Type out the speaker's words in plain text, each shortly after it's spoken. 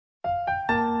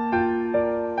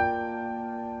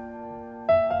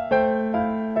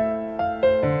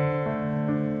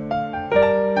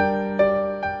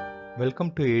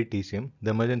Welcome to AETCM,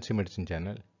 the emergency medicine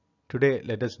channel. Today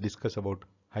let us discuss about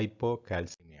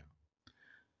hypocalcemia.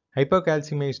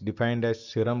 Hypocalcemia is defined as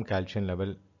serum calcium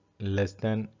level less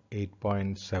than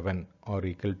 8.7 or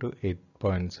equal to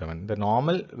 8.7. The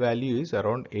normal value is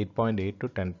around 8.8 to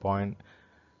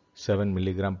 10.7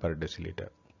 milligram per deciliter.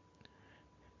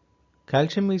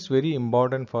 Calcium is very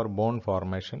important for bone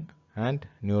formation and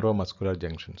neuromuscular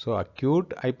junction. So acute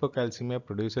hypocalcemia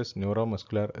produces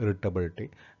neuromuscular irritability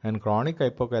and chronic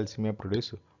hypocalcemia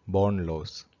produces bone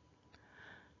loss.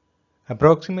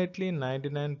 Approximately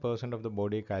 99% of the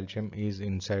body calcium is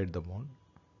inside the bone.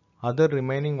 Other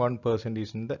remaining 1%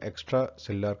 is in the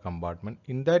extracellular compartment.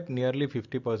 In that, nearly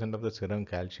 50% of the serum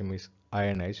calcium is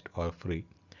ionized or free,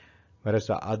 whereas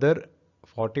the other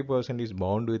 40% is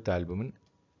bound with albumin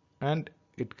and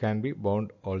it can be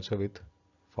bound also with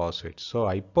phosphates. So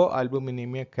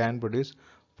hypoalbuminemia can produce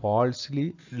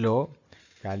falsely low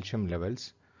calcium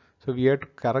levels. So we have to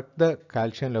correct the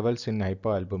calcium levels in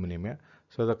hypoalbuminemia.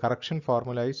 So the correction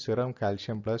formula is serum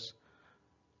calcium plus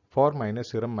 4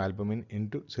 minus serum albumin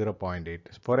into 0.8.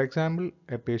 For example,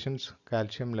 a patient's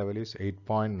calcium level is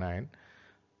 8.9.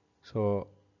 So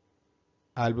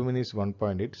albumin is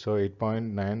 1.8. So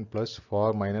 8.9 plus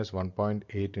 4 minus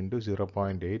 1.8 into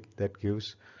 0.8, that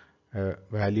gives a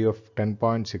value of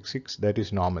 10.66. That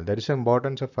is normal. That is the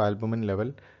importance of albumin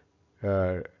level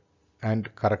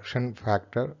and correction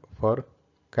factor for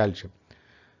calcium.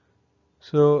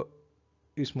 So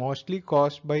is mostly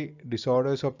caused by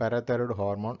disorders of parathyroid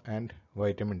hormone and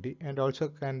vitamin D, and also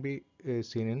can be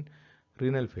seen in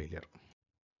renal failure.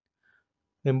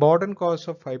 The important cause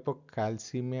of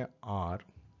hypocalcemia are: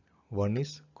 one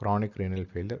is chronic renal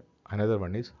failure, another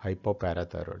one is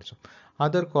hypoparathyroidism.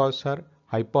 Other causes are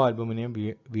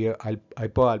hypoalbuminemia.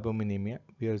 Hypoalbuminemia,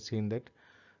 we have seen that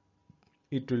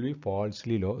it will be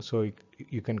falsely low, so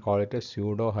you can call it a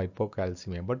pseudo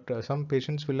hypocalcemia. But some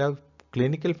patients will have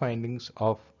clinical findings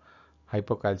of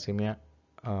hypocalcemia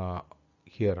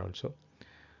here also.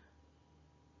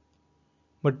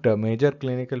 But major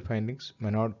clinical findings may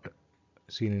not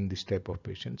seen in this type of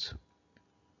patients.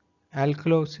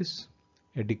 Alkalosis,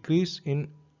 a decrease in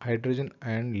hydrogen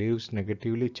ion leaves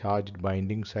negatively charged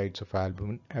binding sites of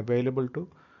albumin available to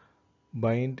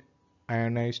bind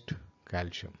ionized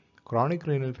calcium. Chronic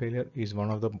renal failure is one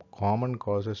of the common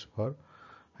causes for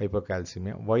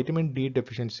hypocalcemia. Vitamin D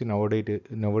deficiency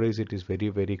nowadays it is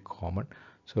very common.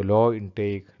 So low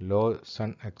intake, low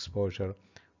sun exposure,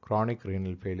 chronic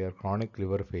renal failure, chronic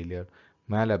liver failure,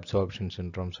 malabsorption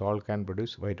syndromes all can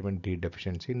produce vitamin D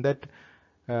deficiency. In that,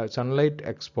 sunlight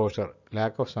exposure,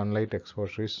 lack of sunlight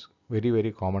exposure is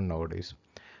very common nowadays.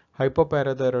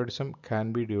 Hypoparathyroidism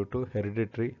can be due to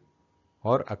hereditary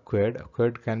or acquired.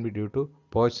 Acquired can be due to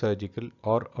post-surgical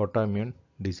or autoimmune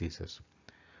diseases.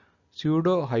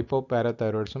 Pseudo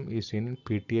hypoparathyroidism is seen in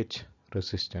PTH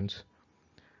resistance.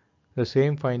 The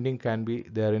same finding can be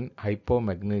there in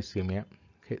hypomagnesemia.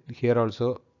 Here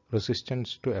also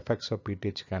resistance to effects of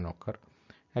PTH can occur.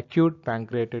 Acute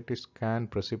pancreatitis can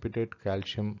precipitate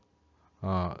calcium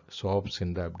swabs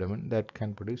in the abdomen that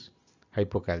can produce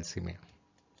hypocalcemia.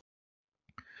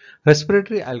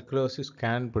 Respiratory alkalosis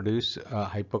can produce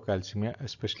hypocalcemia,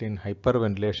 especially in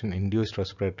hyperventilation induced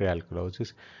respiratory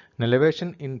alkalosis. An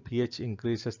elevation in pH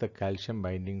increases the calcium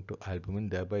binding to albumin,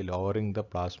 thereby lowering the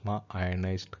plasma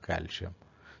ionized calcium.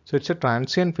 So it's a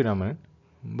transient phenomenon,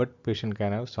 but patient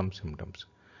can have some symptoms.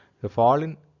 The fall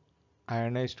in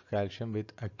ionized calcium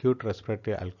with acute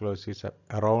respiratory alkalosis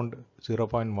around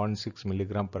 0.16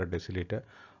 milligram per deciliter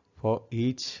for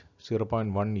each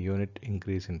 0.1 unit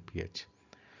increase in pH.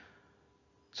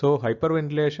 So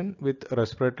hyperventilation with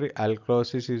respiratory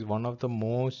alkalosis is one of the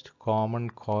most common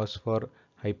cause for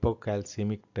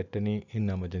hypocalcemic tetany in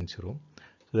emergency room.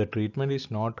 So the treatment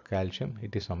is not calcium,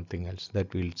 it is something else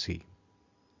that we'll see.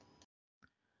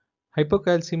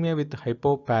 Hypocalcemia with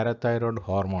hypoparathyroid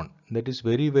hormone, that is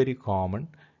very common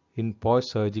in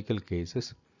post-surgical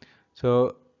cases.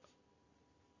 So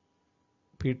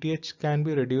PTH can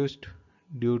be reduced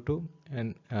due to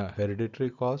an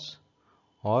hereditary cause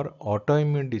or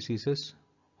autoimmune diseases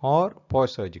or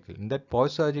post-surgical. In that,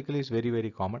 post-surgical is very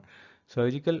common.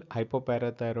 Surgical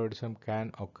hypoparathyroidism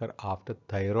can occur after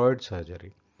thyroid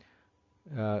surgery.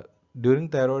 During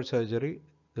thyroid surgery,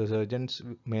 the surgeons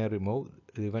may remove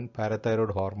even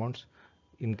parathyroid hormones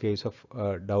in case of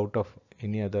doubt of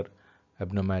any other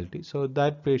abnormality. So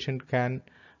that patient can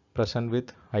present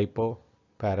with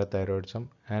hypoparathyroidism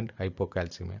and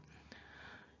hypocalcemia.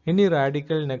 Any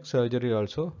radical neck surgery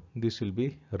also, this will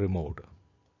be removed.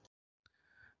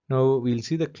 Now we'll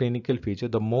see the clinical feature.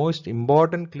 The most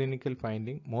important clinical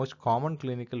finding, most common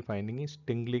clinical finding is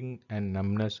tingling and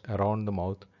numbness around the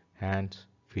mouth, hands,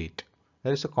 feet.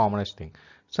 That is the commonest thing.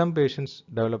 Some patients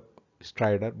develop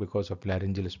stridor because of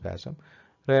laryngeal spasm.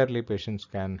 Rarely patients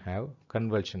can have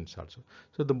convulsions also.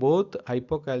 So the both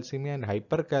hypocalcemia and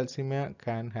hypercalcemia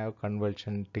can have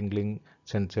convulsion, tingling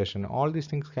sensation. All these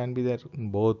things can be there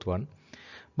in both one.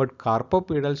 But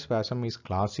carpopedal spasm is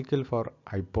classical for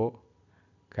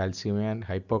hypocalcemia and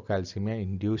hypocalcemia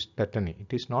induced tetany.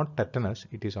 It is not tetanus,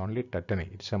 it is only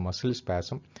tetany. It's a muscle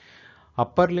spasm.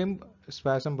 Upper limb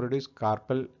spasm produce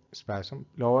carpal spasm.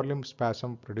 Lower limb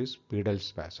spasm produce pedal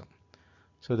spasm.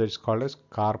 So that is called as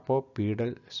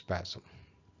carpopedal spasm.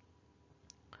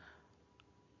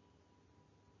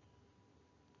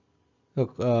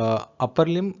 Upper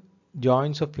limb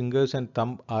joints of fingers and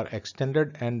thumb are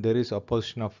extended and there is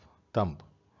opposition of thumb.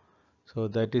 So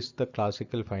that is the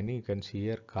classical finding. You can see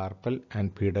here carpal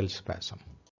and pedal spasm.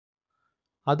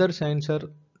 Other signs are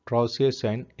Trousseau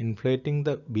sign, inflating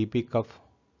the BP cuff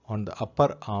on the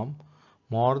upper arm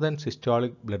more than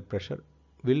systolic blood pressure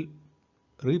will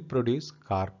reproduce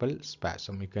carpal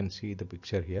spasm. You can see the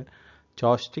picture here.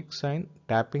 Chopstick sign,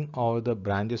 tapping over the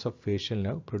branches of facial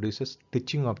nerve produces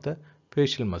stitching of the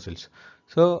facial muscles.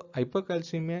 So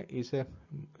hypocalcemia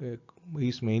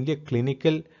is mainly a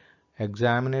clinical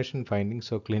examination finding.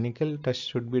 So clinical test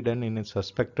should be done in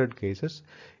suspected cases.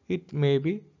 It may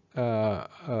be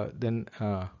then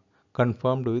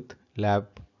confirmed with lab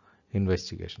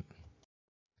investigation.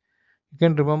 You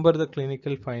can remember the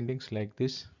clinical findings like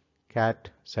this: CAT,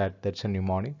 SAT, that's a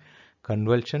mnemonic,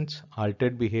 convulsions,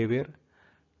 altered behavior,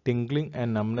 tingling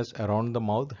and numbness around the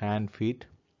mouth, hand, feet.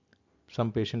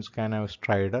 Some patients can have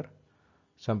stridor,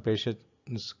 some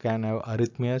patients can have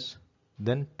arrhythmias,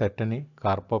 then tetany,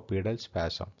 carpopedal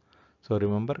spasm. So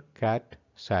remember CAT,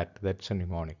 SAT, that's a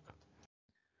mnemonic.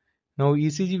 Now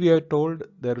ECG, we are told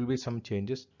there will be some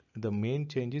changes. The main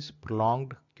change is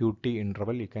prolonged QT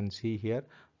interval. You can see here,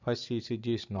 first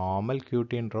ECG is normal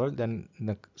QT interval, then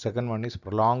the second one is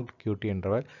prolonged QT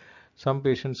interval. Some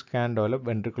patients can develop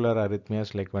ventricular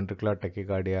arrhythmias like ventricular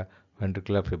tachycardia,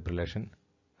 ventricular fibrillation.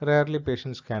 Rarely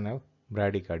patients can have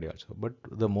bradycardia also. But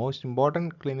the most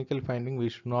important clinical finding we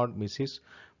should not miss is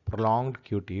prolonged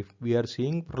QT. If we are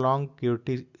seeing prolonged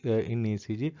QT in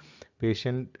ECG,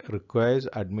 patient requires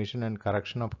admission and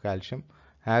correction of calcium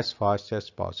as fast as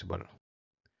possible.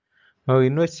 Now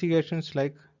investigations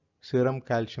like serum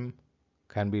calcium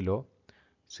can be low,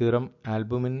 serum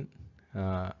albumin,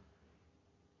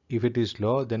 if it is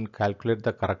low, then calculate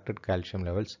the corrected calcium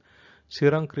levels.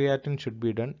 Serum creatinine should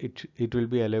be done. It will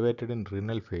be elevated in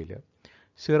renal failure.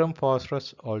 Serum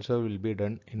phosphorus also will be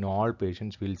done in all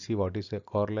patients. We'll see what is the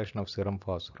correlation of serum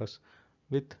phosphorus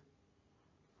with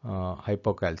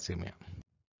hypocalcemia.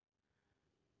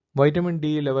 Vitamin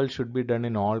D level should be done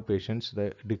in all patients.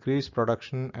 The decreased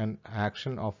production and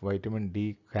action of vitamin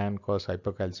D can cause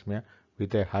hypocalcemia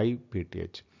with a high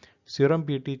PTH. Serum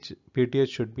PTH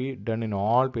should be done in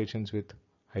all patients with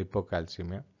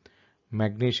hypocalcemia.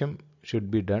 Magnesium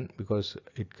should be done because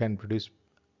it can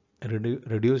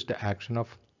reduce the action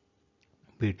of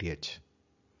PTH.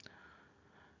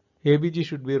 ABG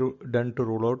should be done to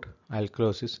rule out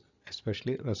alkalosis,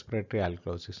 especially respiratory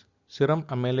alkalosis. Serum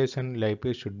amylase and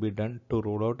lipase should be done to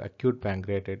rule out acute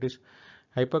pancreatitis.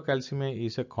 Hypocalcemia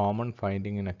is a common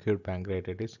finding in acute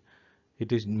pancreatitis.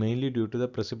 It is mainly due to the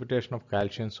precipitation of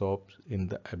calcium sorbs in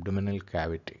the abdominal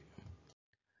cavity.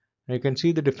 Now you can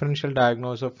see the differential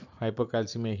diagnosis of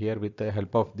hypocalcemia here with the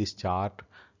help of this chart.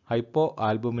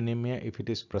 Hypoalbuminemia, if it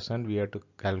is present, we have to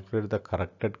calculate the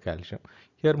corrected calcium.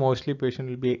 Here mostly patient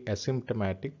will be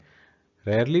asymptomatic.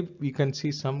 Rarely we can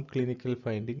see some clinical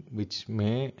finding which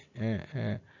may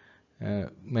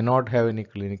not have any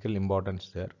clinical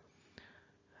importance there.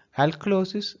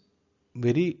 Alkalosis,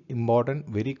 very important,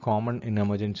 very common in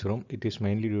emergency room. It is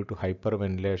mainly due to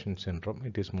hyperventilation syndrome.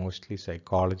 It is mostly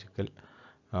psychological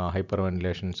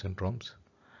hyperventilation syndromes.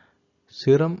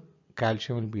 Serum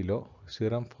calcium will be low,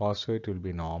 serum phosphate will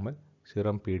be normal,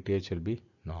 serum PTH will be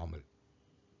normal.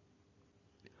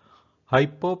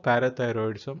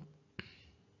 Hypoparathyroidism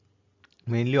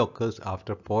mainly occurs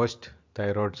after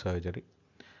post-thyroid surgery,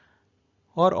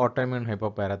 or autoimmune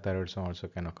hypoparathyroidism also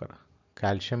can occur.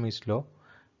 Calcium is low,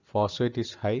 phosphate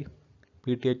is high,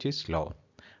 PTH is low.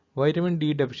 Vitamin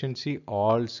D deficiency,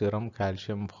 all serum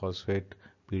calcium, phosphate,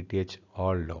 PTH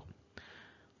all low.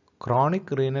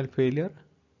 Chronic renal failure,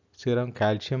 serum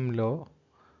calcium low,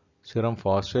 serum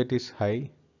phosphate is high,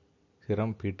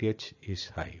 serum PTH is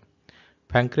high.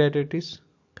 Pancreatitis,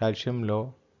 calcium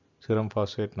low, serum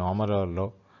phosphate normal or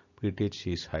low,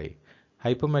 PTH is high.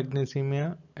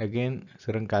 Hypomagnesemia, again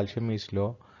serum calcium is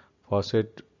low,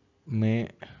 phosphate may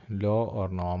low or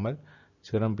normal,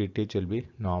 serum PTH will be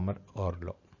normal or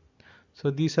low. So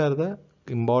these are the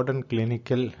important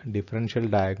clinical differential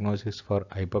diagnosis for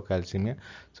hypocalcemia.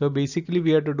 So basically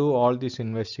we have to do all this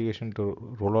investigation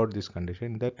to rule out this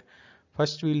condition. That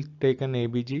first we'll take an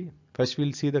ABG, first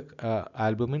we'll see the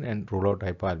albumin and rule out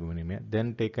hypoalbuminemia,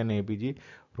 then take an ABG,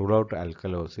 rule out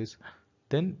alkalosis,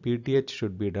 then PTH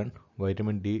should be done,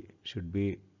 vitamin D should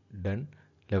be done,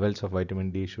 levels of vitamin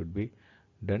D should be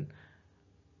done,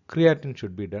 creatine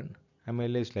should be done,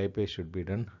 amylase lipase should be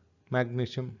done,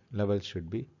 magnesium levels should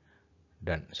be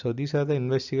done. So these are the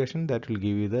investigation that will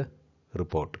give you the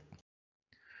report.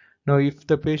 Now if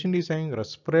the patient is having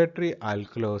respiratory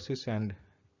alkalosis and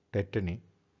tetany,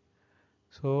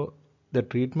 so the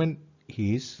treatment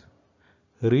is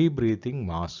rebreathing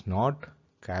mask, not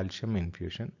calcium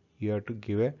infusion. You have to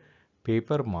give a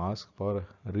paper mask for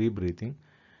rebreathing.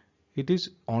 It is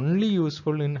only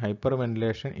useful in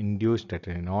hyperventilation induced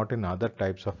tetany, not in other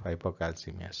types of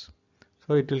hypocalcemias.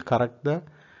 So it will correct the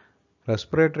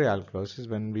respiratory alkalosis.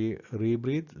 When we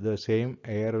rebreathe, the same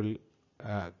air will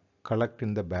collect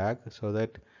in the bag so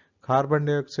that carbon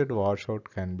dioxide washout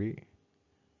can be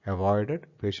avoided.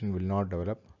 Patient will not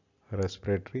develop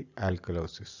respiratory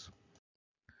alkalosis.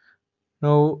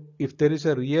 Now, if there is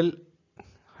a real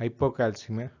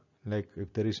hypocalcemia, like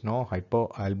if there is no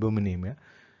hypoalbuminemia,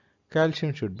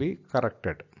 calcium should be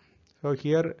corrected. So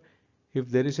here, if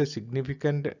there is a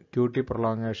significant QT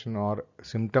prolongation or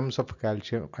symptoms of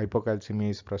hypocalcemia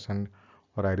is present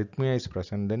or arrhythmia is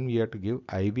present, then we have to give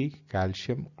IV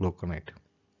calcium gluconate.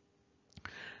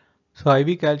 So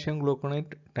IV calcium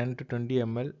gluconate 10 to 20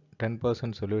 ml,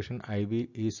 10% solution IV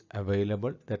is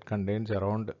available that contains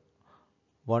around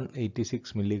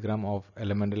 186 milligram of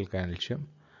elemental calcium.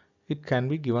 It can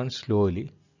be given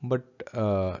slowly, but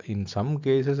in some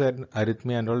cases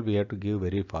arrhythmia and all we have to give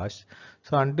very fast.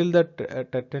 So until that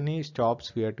tetany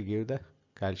stops, we have to give the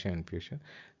calcium infusion.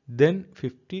 Then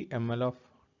 50 ml of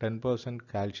 10%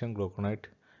 calcium gluconate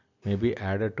may be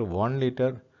added to 1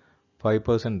 liter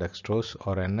 5% dextrose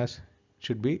or NS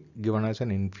should be given as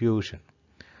an infusion.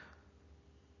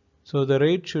 So the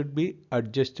rate should be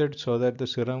adjusted so that the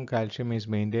serum calcium is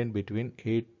maintained between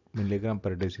 8 milligram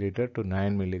per deciliter to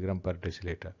 9 milligram per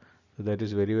deciliter. So that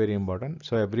is very, very important.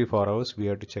 So every 4 hours we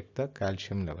have to check the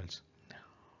calcium levels.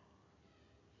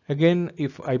 Again,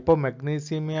 if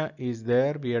hypomagnesemia is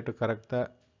there, we have to correct the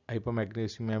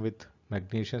hypomagnesemia with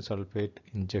magnesium sulfate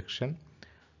injection.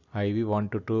 IV 1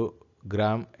 to 2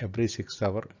 gram every 6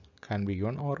 hours can be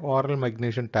given, or oral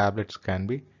magnesium tablets can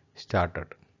be started.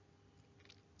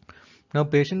 Now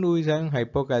patient who is having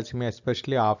hypocalcemia,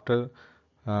 especially after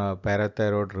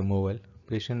parathyroid removal,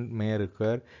 patient may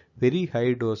require very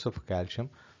high dose of calcium.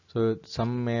 So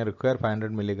some may require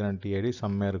 500 milligram TID,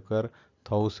 some may require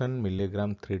 1000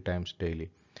 milligram 3 times daily.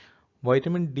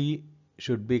 Vitamin D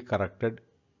should be corrected.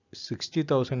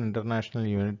 60,000 international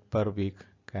unit per week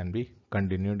can be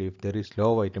continued if there is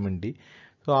low vitamin D.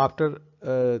 So after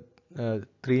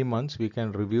 3 months we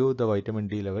can review the vitamin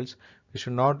D levels. We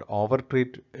should not over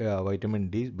treat vitamin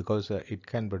D because it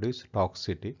can produce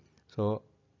toxicity. So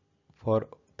for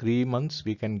 3 months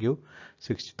we can give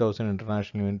 60,000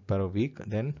 international unit per week,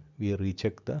 then we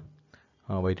recheck the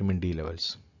vitamin D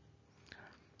levels.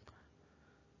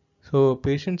 So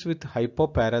patients with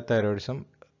hypoparathyroidism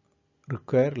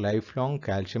require lifelong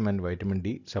calcium and vitamin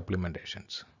D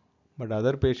supplementations. But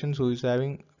other patients who is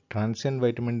having transient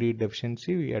vitamin D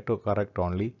deficiency, we have to correct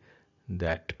only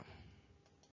that.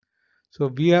 So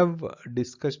we have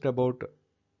discussed about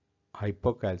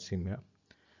hypocalcemia.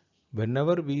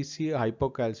 Whenever we see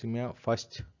hypocalcemia,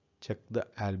 first check the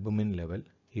albumin level.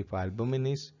 If albumin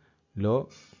is low,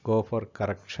 go for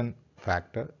correction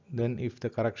factor. Then if the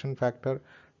correction factor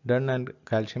done and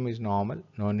calcium is normal,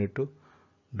 no need to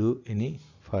do any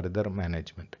further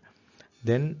management.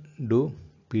 Then do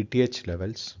PTH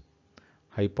levels.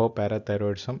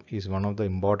 Hypoparathyroidism is one of the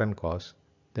important cause.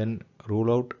 Then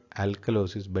rule out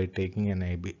alkalosis by taking an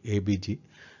ABG,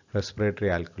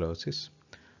 respiratory alkalosis.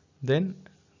 Then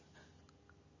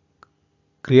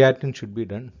creatine should be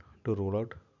done to rule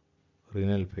out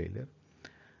renal failure.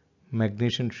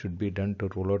 Magnesium should be done to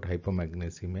rule out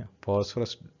hypomagnesemia.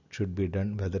 Phosphorus should be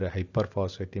done whether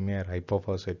hyperphosphatemia or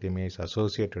hypophosphatemia is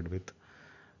associated with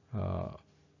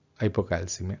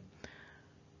hypocalcemia.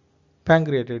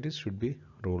 Pancreatitis should be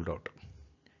ruled out.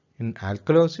 In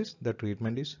alkalosis, the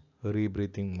treatment is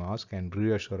rebreathing mask and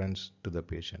reassurance to the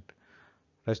patient.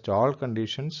 Rest all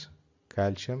conditions,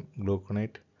 calcium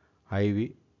gluconate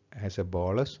IV as a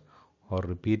bolus or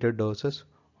repeated doses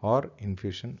or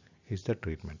infusion is the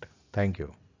treatment. Thank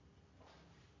you.